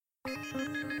This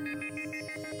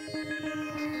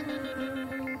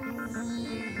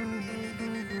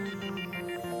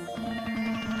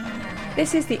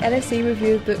is the LSE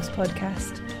Review of Books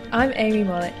podcast. I'm Amy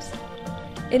Mollett.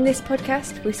 In this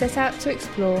podcast, we set out to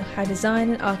explore how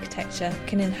design and architecture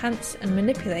can enhance and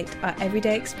manipulate our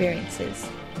everyday experiences.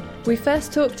 We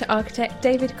first talked to architect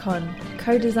David Conn,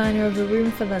 co-designer of A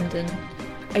Room for London,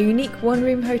 a unique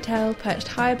one-room hotel perched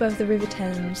high above the River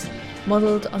Thames,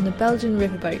 modelled on the Belgian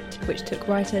riverboat which took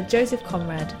writer Joseph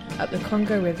Conrad up the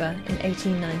Congo River in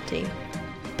 1890.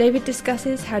 David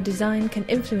discusses how design can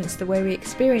influence the way we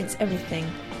experience everything,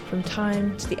 from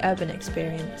time to the urban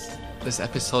experience. This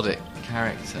episodic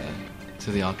character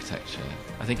to the architecture,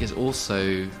 I think, is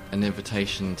also an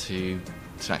invitation to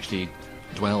actually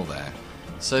dwell there.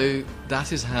 So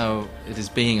that is how it is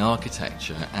being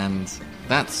architecture, and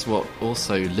that's what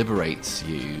also liberates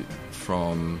you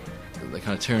from the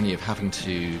kind of tyranny of having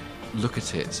to look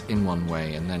at it in one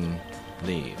way and then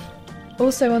leave.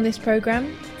 Also on this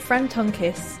programme, Fran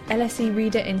Tonkis, LSE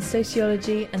reader in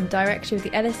sociology and director of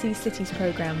the LSE Cities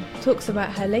programme, talks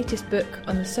about her latest book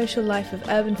on the social life of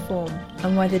urban form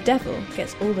and why the devil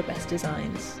gets all the best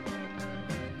designs.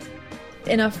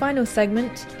 In our final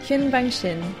segment, Hyun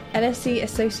Bang-shin, LSE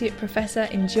Associate Professor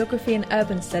in Geography and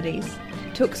Urban Studies,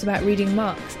 talks about reading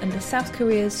Marx under South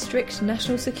Korea's strict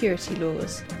national security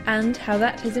laws and how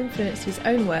that has influenced his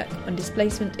own work on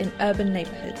displacement in urban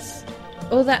neighbourhoods.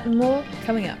 All that and more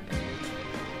coming up.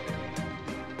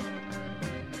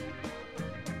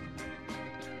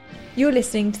 You're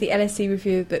listening to the LSE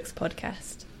Review of Books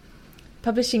podcast.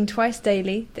 Publishing twice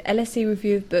daily, the LSE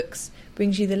Review of Books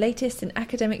brings you the latest in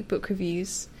academic book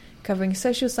reviews, covering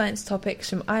social science topics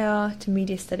from IR to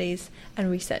media studies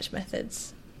and research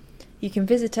methods. You can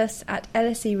visit us at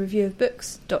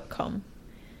lsereviewofbooks.com.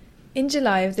 In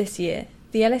July of this year,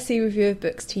 the LSE Review of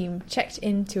Books team checked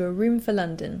into A Room for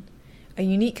London, a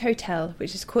unique hotel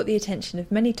which has caught the attention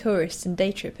of many tourists and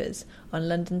day trippers on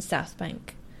London's South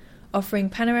Bank, offering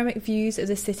panoramic views of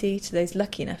the city to those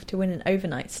lucky enough to win an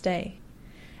overnight stay.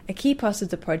 A key part of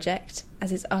the project,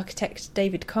 as its architect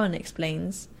David Conn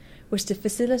explains, was to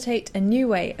facilitate a new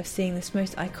way of seeing this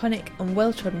most iconic and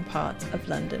well-trodden part of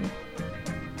London.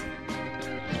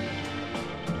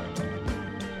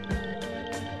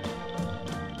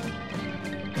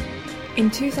 In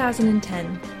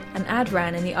 2010, an ad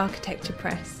ran in the architecture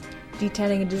press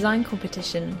detailing a design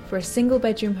competition for a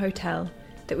single-bedroom hotel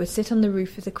that would sit on the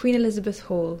roof of the Queen Elizabeth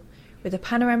Hall with a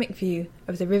panoramic view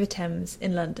of the River Thames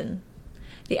in London.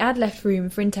 The ad left room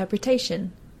for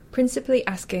interpretation, principally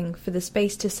asking for the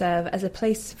space to serve as a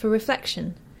place for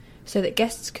reflection, so that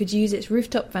guests could use its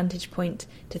rooftop vantage point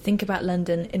to think about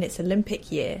London in its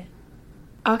Olympic year.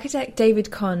 Architect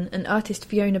David Conn and artist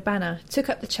Fiona Banner took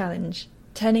up the challenge,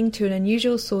 turning to an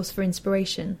unusual source for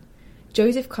inspiration,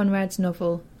 Joseph Conrad's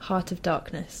novel Heart of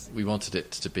Darkness. We wanted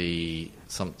it to be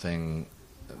something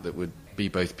that would be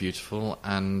both beautiful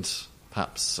and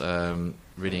perhaps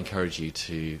really encourage you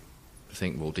to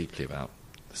think more deeply about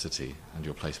the city and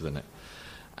your place within it.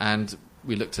 And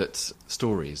we looked at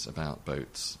stories about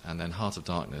boats, and then Heart of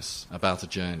Darkness, about a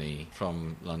journey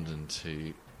from London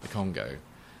to the Congo,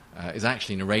 is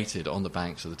actually narrated on the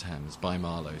banks of the Thames by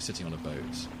Marlowe, sitting on a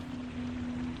boat.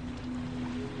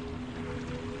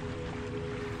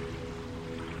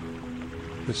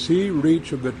 The sea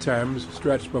reach of the Thames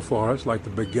stretched before us like the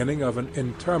beginning of an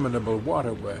interminable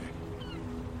waterway.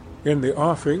 In the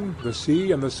offing, the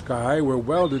sea and the sky were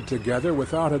welded together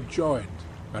without a joint,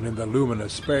 and in the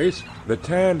luminous space, the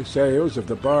tanned sails of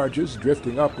the barges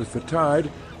drifting up with the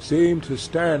tide seemed to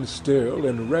stand still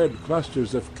in red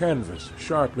clusters of canvas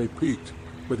sharply peaked,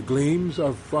 with gleams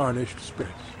of varnished spits.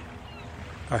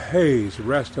 A haze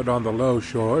rested on the low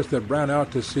shores that ran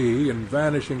out to sea in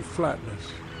vanishing flatness.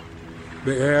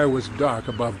 The air was dark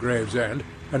above Gravesend,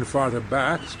 and farther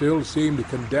back still seemed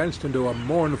condensed into a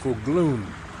mournful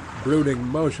gloom, brooding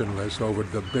motionless over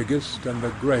the biggest and the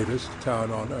greatest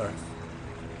town on earth.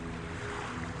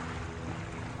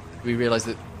 We realised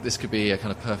that this could be a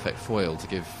kind of perfect foil to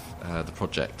give the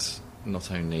project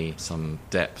not only some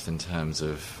depth in terms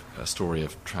of a story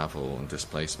of travel and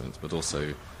displacement, but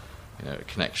also, a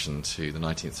connection to the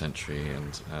 19th century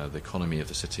and the economy of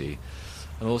the city,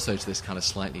 and also to this kind of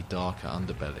slightly darker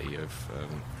underbelly of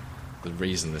the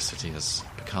reason the city has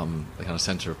become the kind of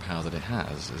centre of power that it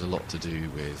has is a lot to do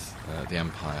with the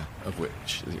empire, of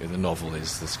which the novel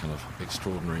is this kind of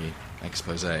extraordinary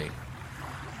exposé.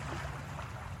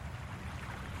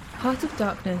 Heart of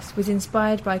Darkness was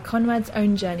inspired by Conrad's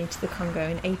own journey to the Congo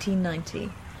in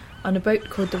 1890 on a boat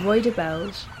called the Roi de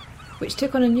Belge, which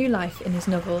took on a new life in his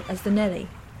novel as the Nelly.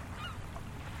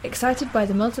 Excited by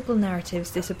the multiple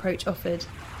narratives this approach offered,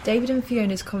 David and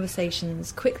Fiona's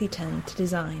conversations quickly turned to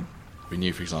design. We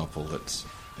knew, for example, that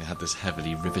it had this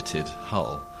heavily riveted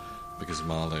hull because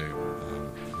Marlowe,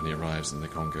 when he arrives in the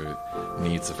Congo,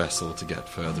 needs a vessel to get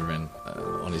further in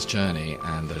on his journey,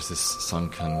 and there's this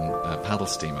sunken paddle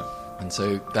steamer. And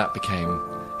so that became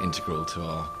integral to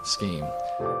our scheme.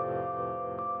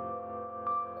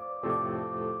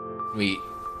 We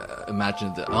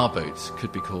imagined that our boat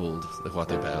could be called the Roi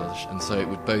des Belges, and so it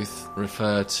would both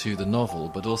refer to the novel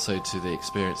but also to the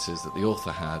experiences that the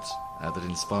author had that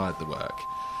inspired the work.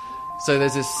 So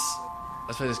there's this,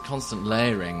 I suppose, this constant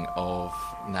layering of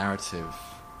narrative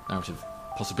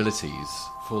possibilities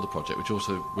for the project, which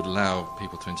also would allow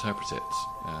people to interpret it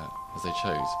as they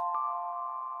chose.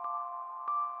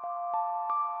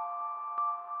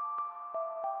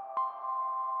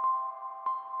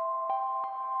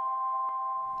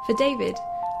 For David,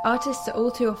 artists are all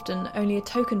too often only a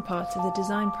token part of the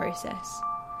design process.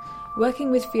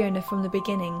 Working with Fiona from the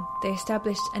beginning, they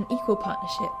established an equal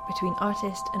partnership between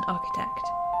artist and architect.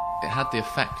 It had the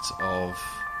effect of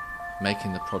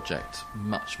making the project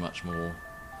much, much more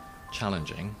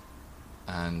challenging,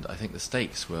 and I think the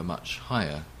stakes were much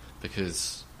higher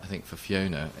because I think for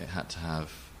Fiona it had to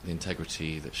have the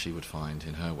integrity that she would find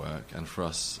in her work, and for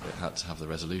us it had to have the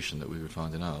resolution that we would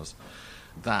find in ours.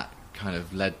 That kind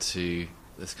of led to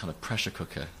this kind of pressure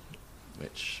cooker,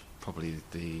 which probably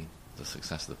the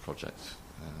success of the project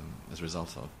as a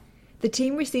result of. The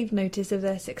team received notice of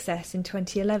their success in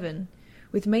 2011,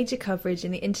 with major coverage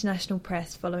in the international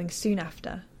press following soon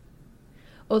after.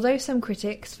 Although some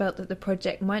critics felt that the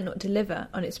project might not deliver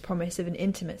on its promise of an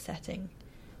intimate setting,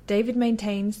 David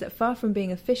maintains that far from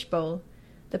being a fishbowl,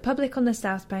 the public on the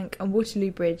South Bank and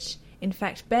Waterloo Bridge in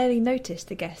fact barely noticed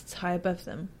the guests high above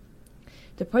them.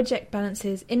 The project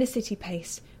balances inner city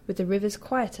pace with the river's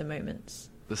quieter moments.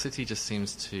 The city just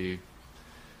seems to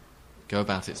go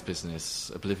about its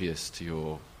business oblivious to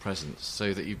your presence,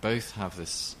 so that you both have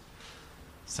this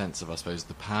sense of, I suppose,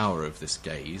 the power of this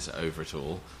gaze over it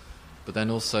all, but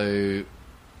then also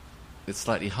it's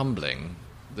slightly humbling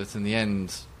that in the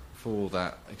end, for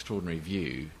that extraordinary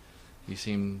view, you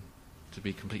seem to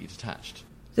be completely detached.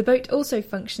 The boat also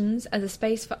functions as a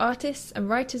space for artists and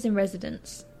writers in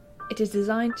residence. It is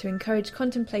designed to encourage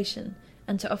contemplation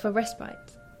and to offer respite.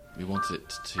 We wanted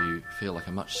it to feel like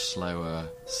a much slower,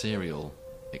 serial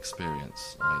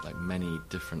experience, like many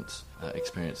different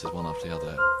experiences, one after the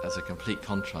other, as a complete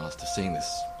contrast to seeing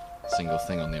this single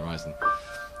thing on the horizon.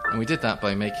 And we did that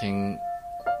by making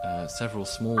several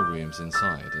small rooms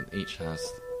inside, and each has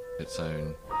its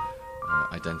own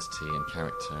identity and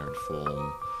character and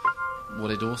form.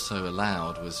 What it also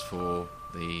allowed was for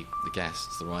the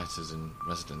guests, the writers in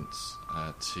residence,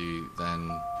 to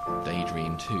then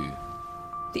daydream too.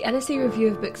 The LSE Review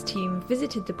of Books team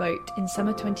visited the boat in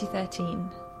summer 2013.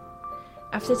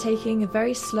 After taking a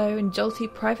very slow and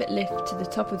jolty private lift to the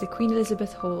top of the Queen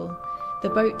Elizabeth Hall, the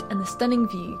boat and the stunning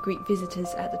view greet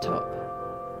visitors at the top.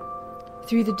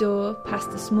 Through the door,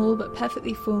 past the small but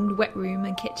perfectly formed wet room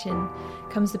and kitchen,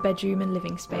 comes the bedroom and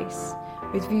living space,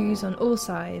 with views on all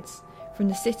sides, from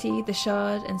the City, the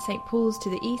Shard and St Paul's to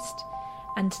the east,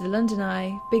 and to the London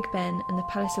Eye, Big Ben and the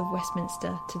Palace of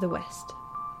Westminster to the west.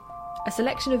 A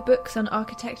selection of books on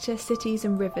architecture, cities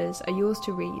and rivers are yours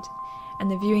to read,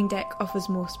 and the viewing deck offers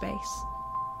more space.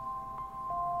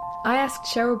 I asked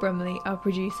Cheryl Brumley, our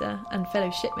producer and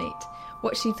fellow shipmate,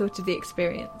 what she thought of the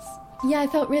experience. Yeah, I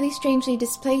felt really strangely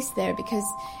displaced there because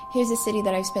here's a city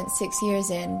that I've spent 6 years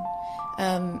in,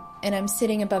 and I'm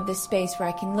sitting above this space where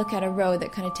I can look at a road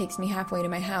that kind of takes me halfway to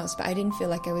my house, but I didn't feel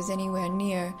like I was anywhere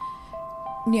near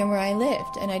where I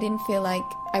lived, and I didn't feel like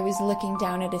I was looking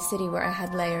down at a city where I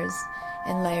had layers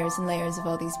and layers and layers of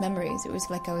all these memories. It was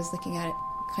like I was looking at it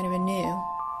kind of anew.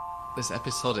 This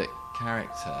episodic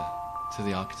character to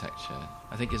the architecture,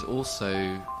 I think, is also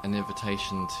an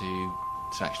invitation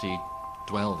to actually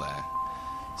dwell there.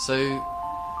 So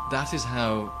that is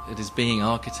how it is being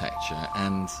architecture,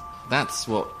 and that's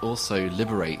what also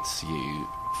liberates you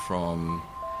from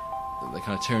the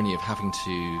kind of tyranny of having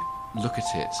to look at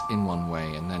it in one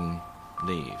way and then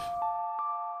leave.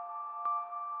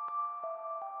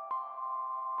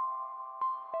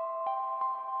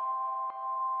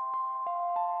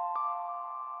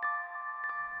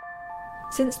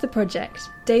 Since the project,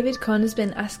 David Conn has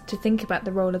been asked to think about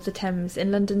the role of the Thames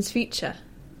in London's future.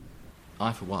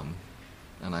 I, for one,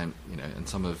 and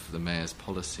some of the mayor's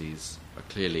policies are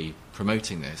clearly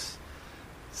promoting this,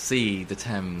 see the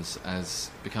Thames as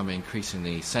becoming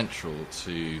increasingly central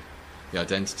to the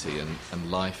identity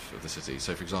and life of the city.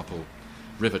 So, for example,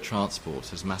 river transport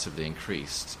has massively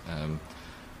increased.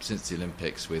 since the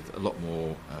Olympics, with a lot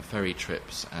more ferry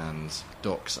trips and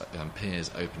docks and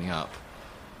piers opening up.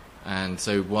 And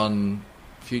so one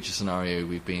future scenario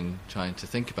we've been trying to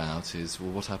think about is,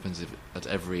 well, what happens if at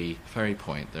every ferry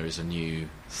point there is a new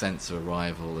sense of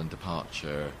arrival and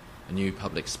departure, a new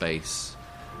public space,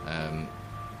 a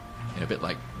bit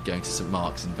like going to St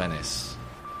Mark's in Venice.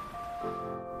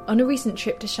 On a recent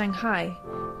trip to Shanghai,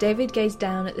 David gazed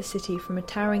down at the city from a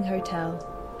towering hotel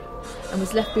and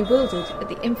was left bewildered at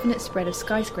the infinite spread of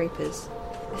skyscrapers,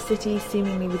 a city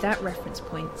seemingly without reference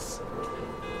points.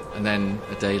 And then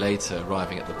a day later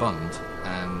arriving at the Bund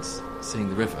and seeing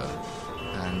the river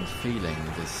and feeling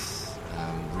this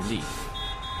relief.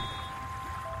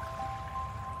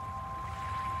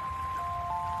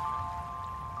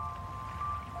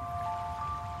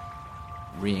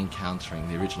 Re-encountering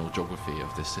the original geography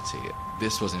of this city.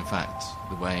 This was in fact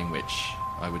the way in which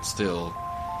I would still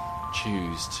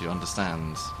choose to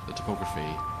understand the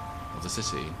topography of the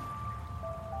city.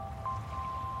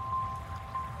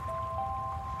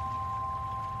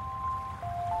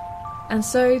 And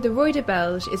so the Roi de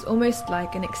Belge is almost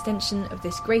like an extension of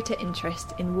this greater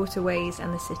interest in waterways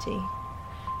and the city.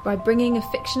 By bringing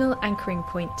a fictional anchoring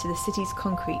point to the city's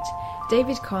concrete,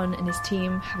 David Conn and his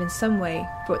team have in some way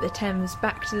brought the Thames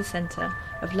back to the centre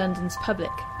of London's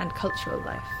public and cultural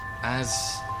life. As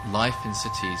life in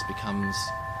cities becomes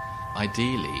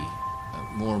ideally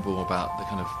more and more about the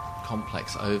kind of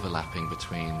complex overlapping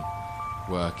between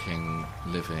working,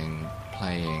 living,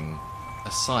 playing,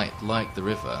 a site like the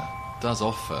river does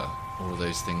offer all of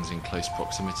those things in close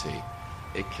proximity.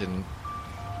 It can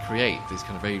create these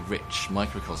kind of very rich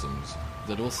microcosms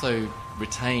that also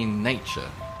retain nature.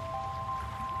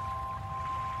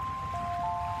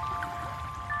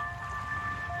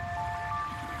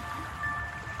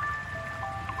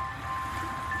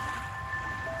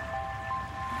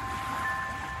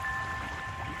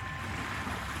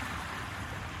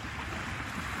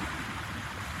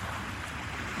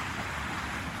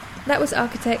 That was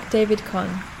architect David Conn.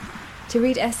 To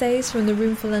read essays from the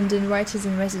Room for London writers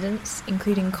in residence,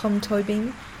 including Com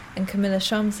Toybin and Camilla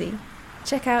Shamsi,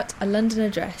 check out A London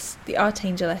Address, the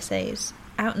Archangel Essays,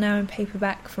 out now in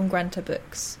paperback from Granta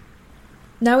Books.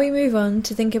 Now we move on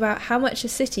to think about how much a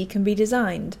city can be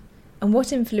designed, and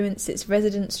what influence its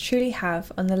residents truly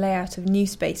have on the layout of new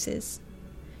spaces.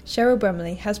 Cheryl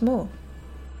Brumley has more.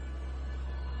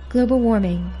 Global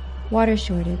warming, water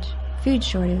shortage, food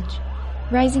shortage,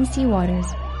 rising sea waters,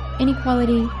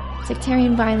 inequality,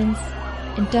 sectarian violence,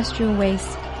 industrial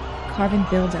waste, carbon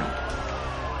buildup.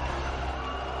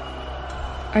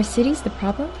 Are cities the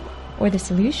problem or the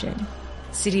solution?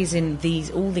 Cities in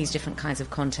all these different kinds of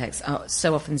contexts are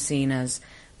so often seen as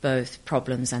both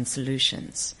problems and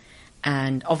solutions.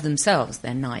 And of themselves,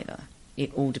 they're neither.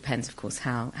 It all depends, of course,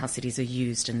 how cities are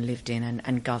used and lived in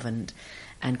and governed,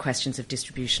 and questions of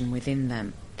distribution within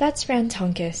them. That's Fran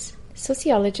Tonkis,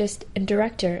 sociologist and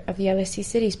director of the LSE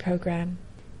Cities program.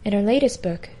 In her latest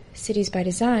book, Cities by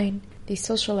Design, The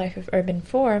Social Life of Urban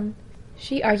Form,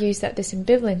 she argues that this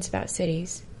ambivalence about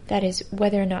cities, that is,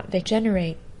 whether or not they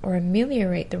generate or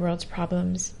ameliorate the world's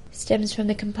problems, stems from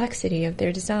the complexity of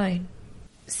their design.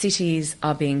 Cities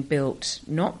are being built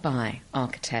not by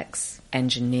architects,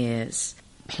 engineers,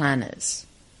 planners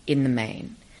in the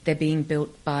main. They're being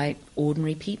built by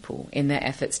ordinary people in their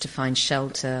efforts to find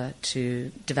shelter,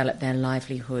 to develop their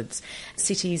livelihoods.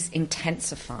 Cities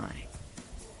intensify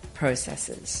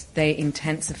processes. They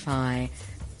intensify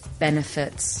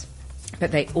benefits,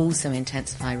 but they also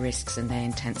intensify risks and they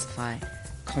intensify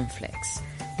conflicts.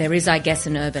 There is, I guess,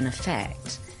 an urban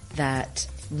effect that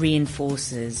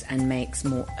reinforces and makes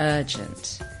more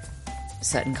urgent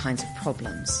certain kinds of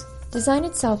problems. Design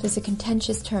itself is a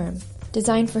contentious term.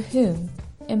 Design for whom?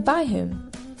 And by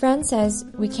whom? Fran says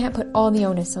we can't put all the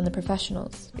onus on the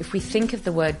professionals. If we think of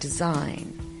the word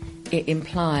design, it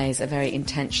implies a very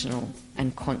intentional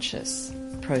and conscious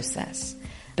process.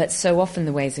 But so often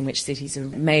the ways in which cities are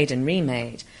made and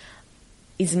remade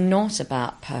is not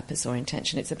about purpose or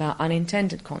intention. It's about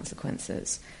unintended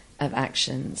consequences of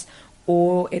actions,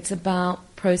 or it's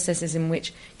about processes in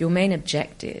which your main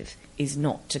objective is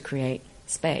not to create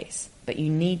space, but you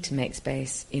need to make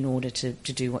space in order to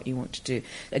do what you want to do.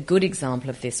 A good example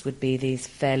of this would be these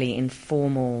fairly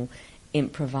informal,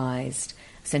 improvised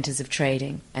centres of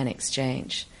trading and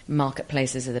exchange.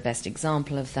 Marketplaces are the best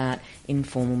example of that,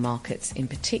 informal markets in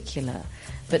particular,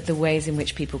 but the ways in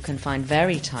which people can find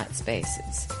very tight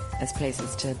spaces as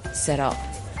places to set up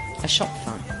a shop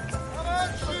front.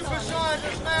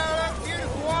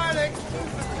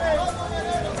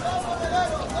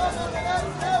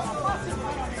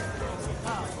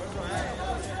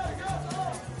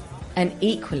 And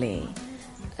equally,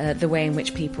 the way in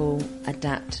which people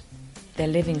adapt their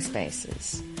living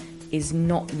spaces is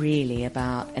not really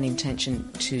about an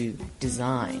intention to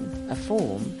design a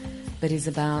form, but is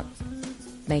about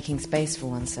making space for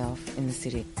oneself in the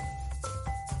city.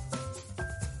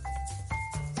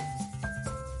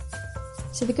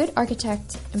 So the good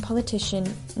architect and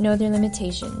politician know their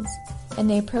limitations, and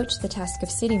they approach the task of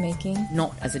city making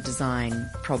not as a design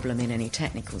problem in any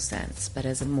technical sense, but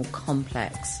as a more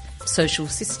complex social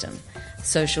system,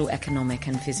 social, economic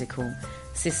and physical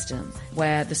system,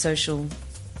 where the social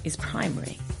is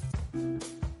primary.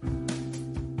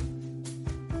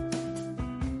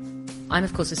 I'm,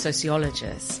 of course, a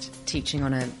sociologist teaching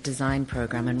on a design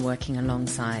program and working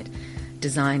alongside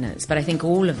designers, but I think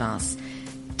all of us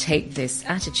take this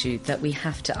attitude that we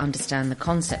have to understand the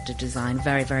concept of design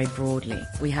very, very broadly.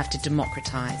 We have to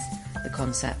democratise the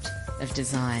concept of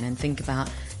design and think about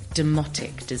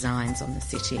demotic designs on the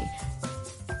city.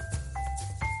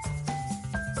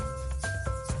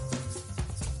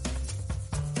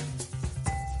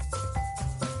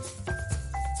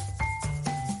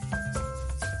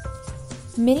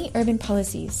 Many urban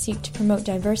policies seek to promote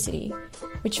diversity,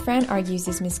 which Fran argues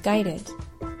is misguided.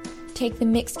 Take the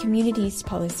mixed communities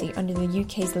policy under the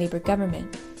UK's Labour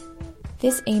government.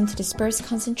 This aimed to disperse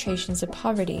concentrations of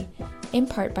poverty, in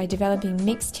part by developing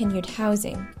mixed tenured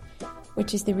housing,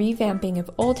 which is the revamping of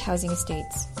old housing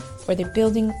estates or the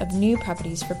building of new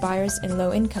properties for buyers and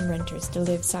low-income renters to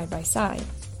live side by side.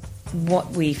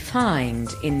 What we find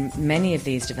in many of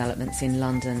these developments in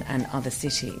London and other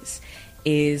cities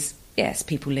is, yes,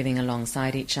 people living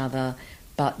alongside each other,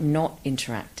 but not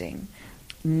interacting,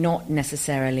 not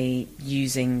necessarily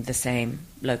using the same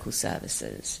local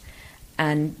services,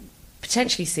 and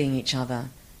potentially seeing each other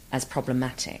as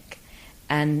problematic.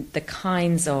 And the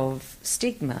kinds of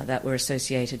stigma that were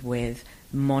associated with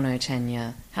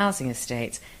monotenure housing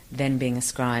estates then being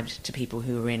ascribed to people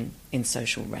who were in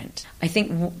social rent. I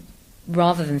think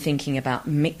rather than thinking about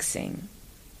mixing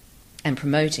and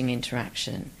promoting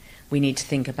interaction, we need to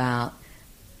think about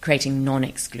creating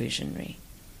non-exclusionary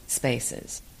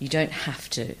spaces. You don't have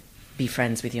to be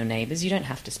friends with your neighbours, you don't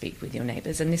have to speak with your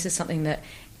neighbours, and this is something that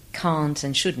can't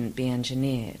and shouldn't be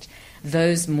engineered.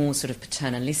 Those more sort of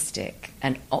paternalistic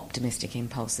and optimistic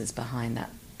impulses behind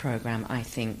that programme, I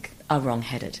think, are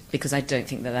wrong-headed, because I don't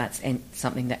think that that's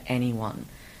something that anyone,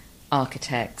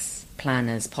 architects,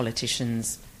 planners,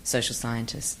 politicians, social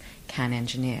scientists, can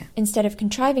engineer. Instead of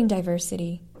contriving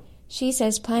diversity, she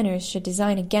says planners should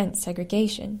design against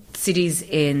segregation. Cities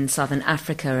in southern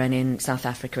Africa and in South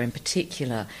Africa in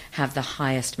particular have the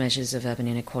highest measures of urban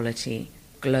inequality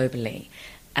globally.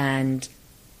 And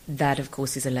that, of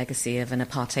course, is a legacy of an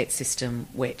apartheid system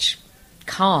which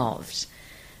carved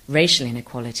racial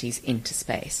inequalities into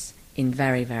space in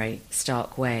very, very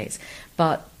stark ways.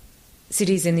 But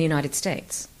cities in the United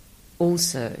States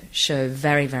also show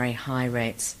very, very high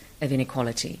rates of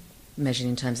inequality measured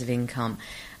in terms of income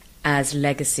as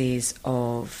legacies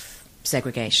of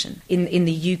segregation. In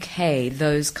the UK,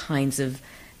 those kinds of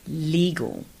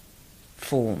legal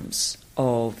forms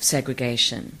of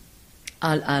segregation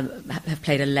have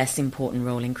played a less important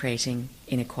role in creating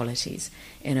inequalities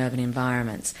in urban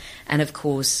environments. And of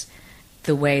course,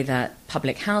 the way that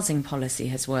public housing policy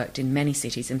has worked in many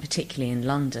cities, and particularly in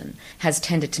London, has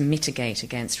tended to mitigate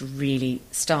against really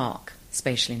stark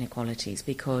spatial inequalities,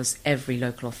 because every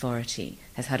local authority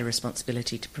has had a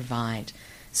responsibility to provide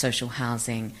social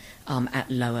housing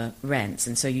at lower rents.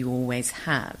 And so you always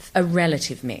have a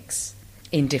relative mix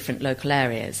in different local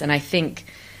areas. And I think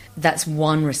that's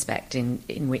one respect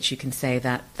in which you can say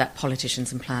that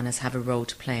politicians and planners have a role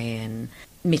to play in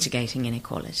mitigating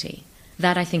inequality.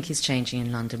 That, I think, is changing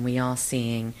in London. We are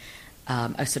seeing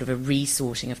a sort of a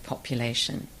resorting of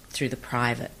population through the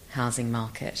private housing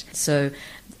market. So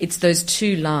it's those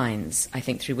two lines, I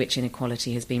think, through which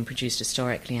inequality has been produced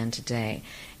historically and today: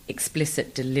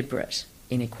 explicit, deliberate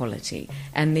inequality,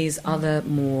 and these other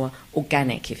more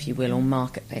organic, if you will, or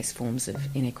market-based forms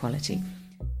of inequality.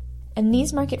 And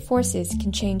these market forces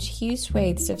can change huge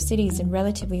swathes of cities in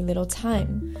relatively little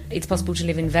time. It's possible to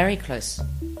live in very close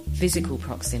physical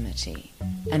proximity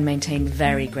and maintain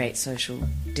very great social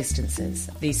distances.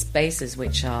 These spaces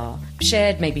which are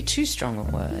shared, maybe too strong a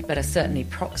word, but are certainly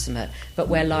proximate, but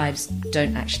where lives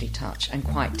don't actually touch and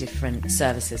quite different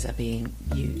services are being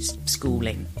used,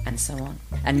 schooling and so on.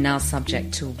 And now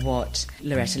subject to what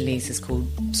Loretta Lees has called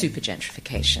super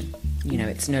gentrification. You know,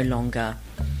 it's no longer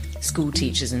school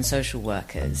teachers and social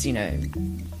workers,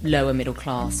 lower middle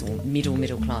class or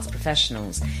middle class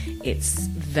professionals. It's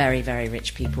very, very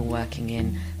rich people working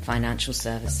in financial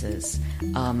services,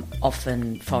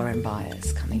 often foreign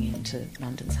buyers coming into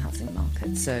London's housing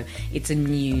market. So it's a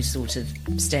new sort of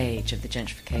stage of the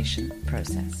gentrification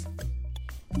process.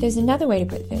 There's another way to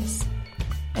put this,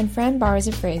 and Fran borrows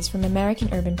a phrase from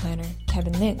American urban planner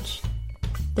Kevin Lynch.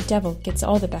 The devil gets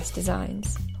all the best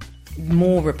designs.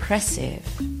 More repressive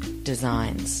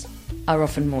designs are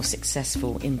often more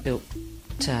successful in built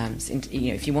terms.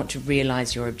 If you want to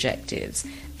realise your objectives,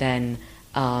 then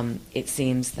it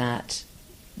seems that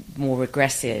more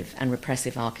regressive and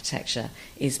repressive architecture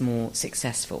is more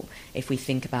successful. If we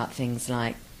think about things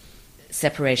like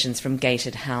separations from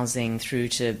gated housing through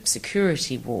to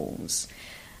security walls,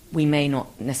 we may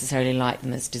not necessarily like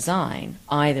them as design,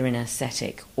 either in an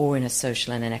aesthetic or in a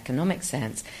social and an economic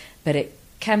sense, but it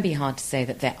can be hard to say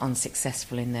that they're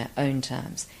unsuccessful in their own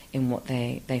terms in what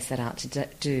they set out to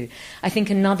do. I think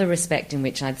another respect in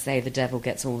which I'd say the devil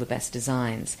gets all the best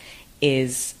designs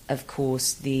is, of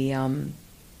course, the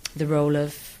role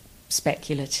of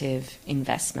speculative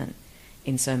investment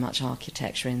in so much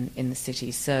architecture in the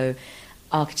city. So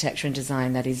architecture and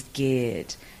design that is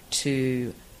geared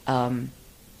to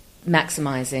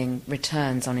maximising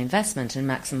returns on investment and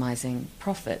maximising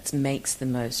profits makes the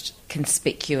most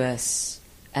conspicuous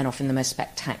and often the most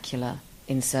spectacular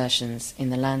insertions in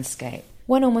the landscape.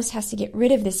 One almost has to get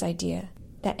rid of this idea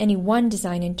that any one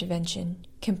design intervention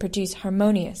can produce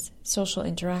harmonious social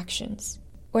interactions.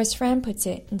 Or as Fran puts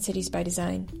it in Cities by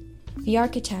Design, the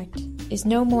architect is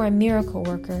no more a miracle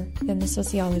worker than the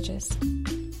sociologist.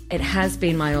 It has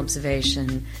been my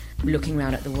observation, looking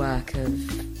around at the work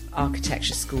of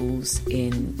architecture schools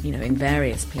in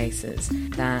various places,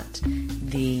 that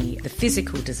the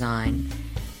physical design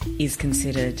is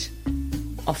considered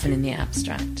often in the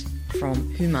abstract, from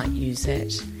who might use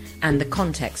it and the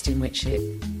context in which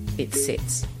it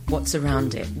sits, what's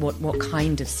around it, what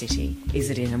kind of city is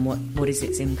it in, and what is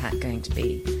its impact going to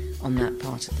be on that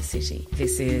part of the city.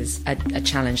 This is a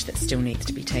challenge that still needs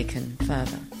to be taken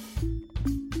further.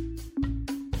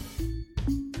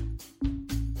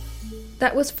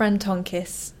 That was Fran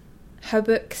Tonkis. Her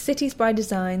book Cities by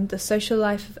Design, The Social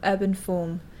Life of Urban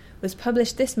Form was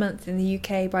published this month in the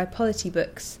UK by Polity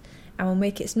Books and will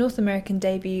make its North American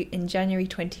debut in January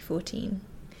 2014.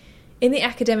 In the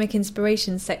Academic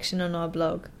Inspirations section on our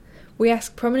blog, we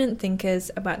ask prominent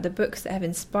thinkers about the books that have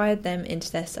inspired them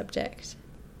into their subject.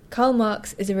 Karl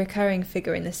Marx is a recurring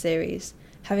figure in the series,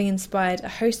 having inspired a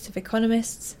host of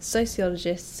economists,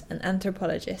 sociologists and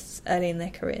anthropologists early in their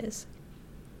careers.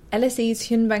 LSE's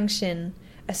Hyunbang Shin,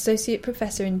 Associate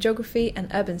Professor in Geography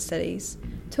and Urban Studies,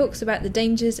 talks about the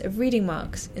dangers of reading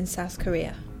Marx in South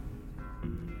Korea.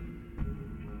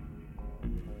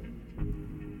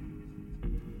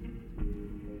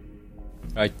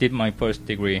 I did my first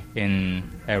degree in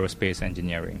aerospace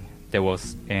engineering. That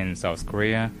was in South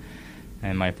Korea,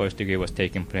 and my first degree was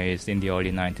taking place in the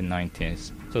early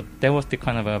 1990s. So that was the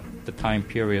kind of the time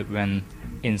period when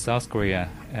in South Korea,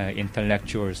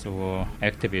 intellectuals or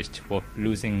activists were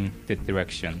losing the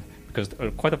direction, because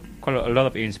quite a lot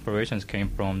of inspirations came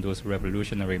from those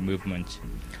revolutionary movements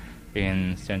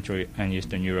in Central and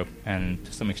Eastern Europe, and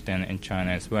to some extent in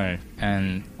China as well.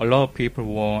 And a lot of people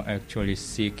were actually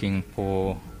seeking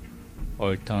for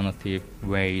alternative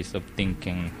ways of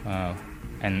thinking,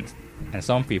 and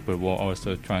some people were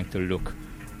also trying to look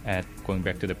at going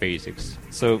back to the basics.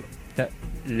 So that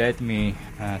led me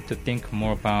to think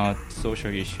more about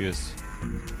social issues.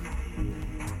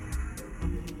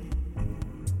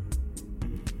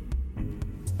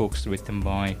 Books written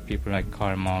by people like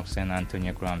Karl Marx and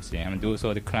Antonio Gramsci. I mean, those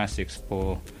are the classics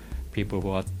for people who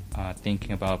are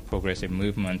thinking about progressive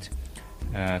movement.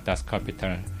 Das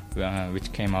Kapital,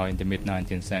 which came out in the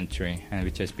mid-19th century and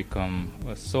which has become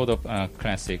a sort of a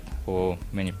classic for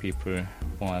many people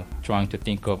who are trying to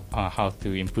think of how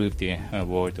to improve the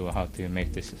world or how to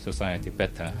make this society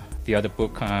better. The other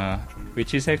book,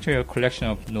 which is actually a collection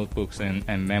of notebooks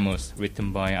and memos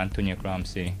written by Antonio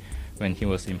Gramsci when he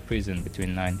was in prison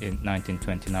between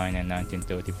 1929 and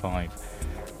 1935.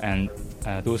 And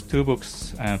those two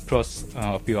books, plus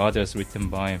a few others written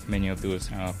by many of those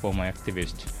former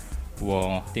activists,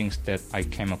 were things that I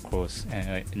came across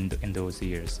in those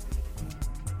years.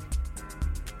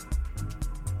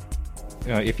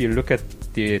 If you look at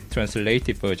the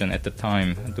translated version at the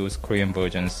time, those Korean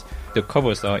versions, the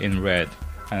covers are in red,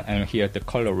 and here the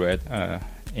color red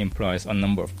implies a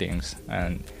number of things.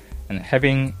 And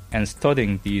having and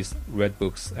studying these red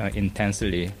books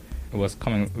intensely was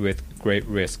coming with great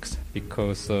risks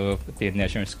because of the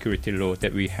national security law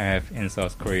that we have in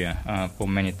South Korea for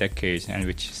many decades and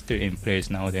which is still in place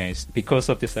nowadays. Because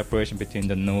of the separation between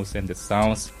the North and the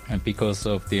South, and because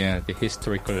of the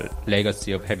historical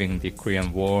legacy of having the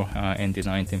Korean War in the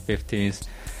 1950s,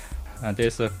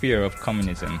 there's a fear of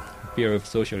communism, fear of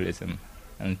socialism,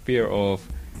 and fear of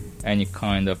any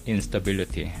kind of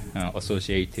instability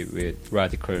associated with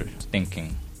radical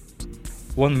thinking.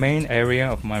 One main area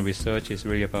of my research is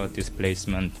really about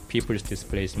displacement, people's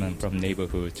displacement from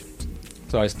neighborhoods.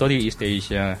 So I study East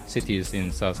Asia, cities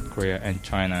in South Korea and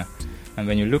China. And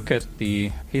when you look at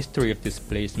the history of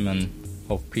displacement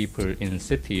of people in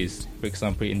cities, for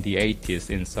example in the 80s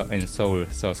in Seoul,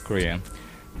 South Korea,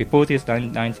 before this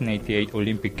 1988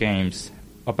 Olympic Games,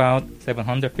 about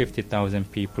 750,000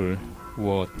 people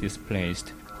were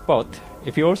displaced. But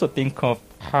if you also think of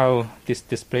how this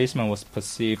displacement was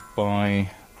perceived by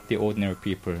the ordinary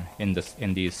people in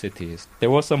these cities, there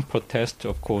was some protest,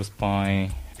 of course,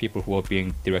 by people who were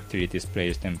being directly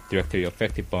displaced and directly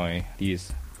affected by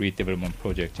these redevelopment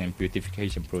projects and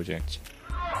beautification projects.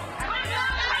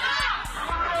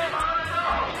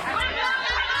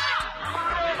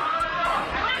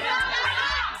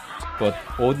 But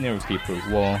ordinary people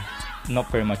were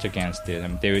not very much against it,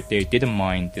 and they didn't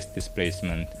mind this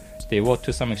displacement. They were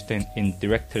to some extent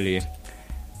indirectly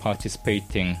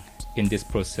participating in this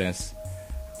process,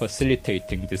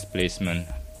 facilitating displacement,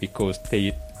 because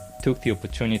they took the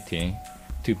opportunity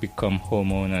to become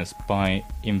homeowners by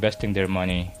investing their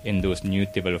money in those new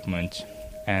developments.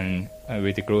 And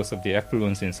with the growth of the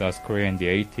affluence in South Korea in the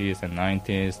 80s and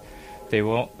 90s, they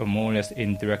were more or less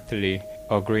indirectly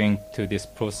agreeing to this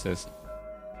process.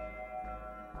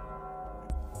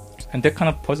 And that kind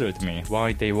of puzzled me,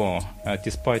 why they were,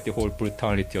 despite the whole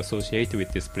brutality associated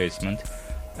with displacement.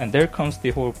 And there comes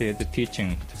the whole the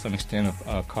teaching, to some extent,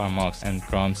 of Karl Marx and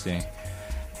Gramsci.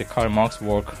 The Karl Marx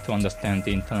work to understand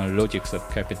the internal logics of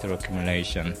capital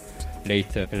accumulation,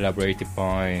 later elaborated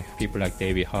by people like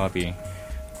David Harvey,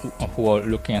 who are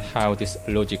looking at how these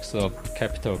logics of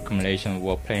capital accumulation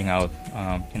were playing out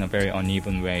in a very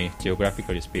uneven way,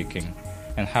 geographically speaking,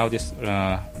 and how this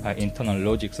internal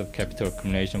logics of capital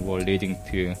accumulation were leading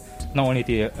to not only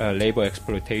the labor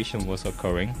exploitation was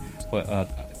occurring, but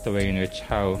the way in which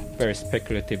how very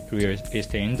speculative real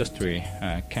estate industry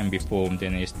can be formed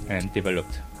and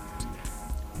developed.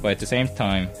 But at the same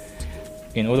time,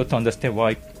 in order to understand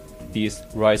why these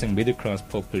rising middle-class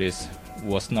populists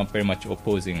was not very much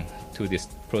opposing to this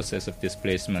process of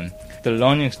displacement, the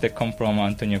learnings that come from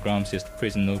Antonio Gramsci's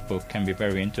Prison Notebook can be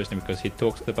very interesting, because he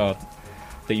talks about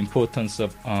the importance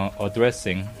of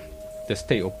addressing the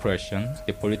state oppression,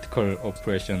 the political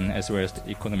oppression, as well as the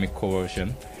economic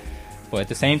coercion. But at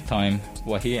the same time,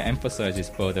 what he emphasizes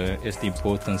further is the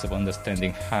importance of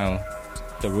understanding how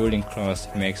the ruling class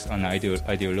makes an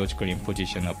ideological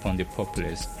imposition upon the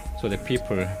populace, so that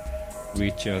people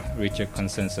reach a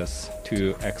consensus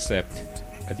to accept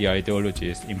the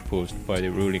ideologies imposed by the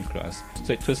ruling class.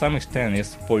 So to some extent,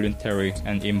 it's voluntary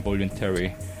and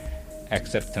involuntary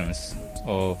acceptance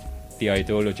of the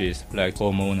ideologies like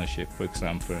home ownership, for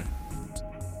example.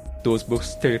 Those books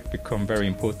still become very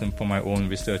important for my own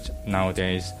research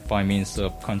nowadays by means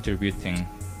of contributing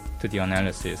to the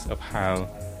analysis of how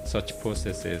such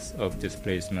processes of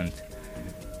displacement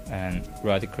and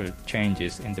radical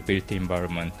changes in the built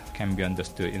environment can be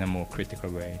understood in a more critical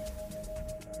way.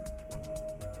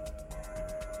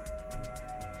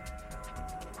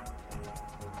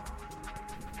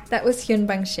 That was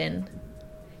Hyunbang Shin.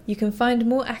 You can find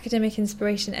more academic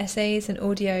inspiration essays and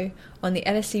audio on the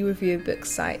LSE Review of Books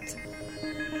site.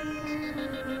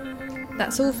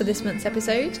 That's all for this month's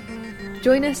episode.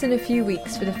 Join us in a few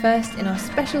weeks for the first in our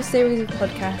special series of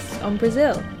podcasts on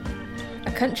Brazil,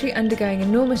 a country undergoing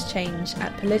enormous change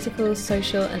at political,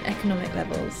 social and economic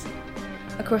levels.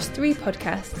 Across 3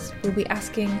 podcasts, we'll be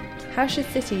asking, how should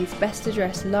cities best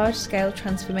address large-scale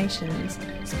transformations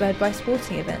spurred by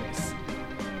sporting events?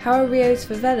 How are Rio's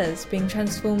favelas being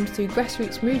transformed through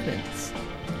grassroots movements?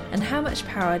 And how much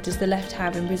power does the left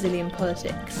have in Brazilian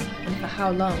politics, and for how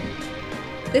long?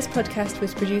 This podcast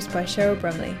was produced by Cheryl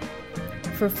Brumley.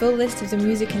 For a full list of the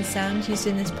music and sound used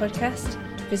in this podcast,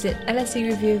 visit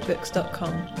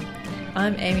lsereviewofbooks.com.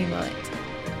 I'm Amy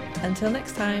Mollett. Until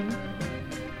next time.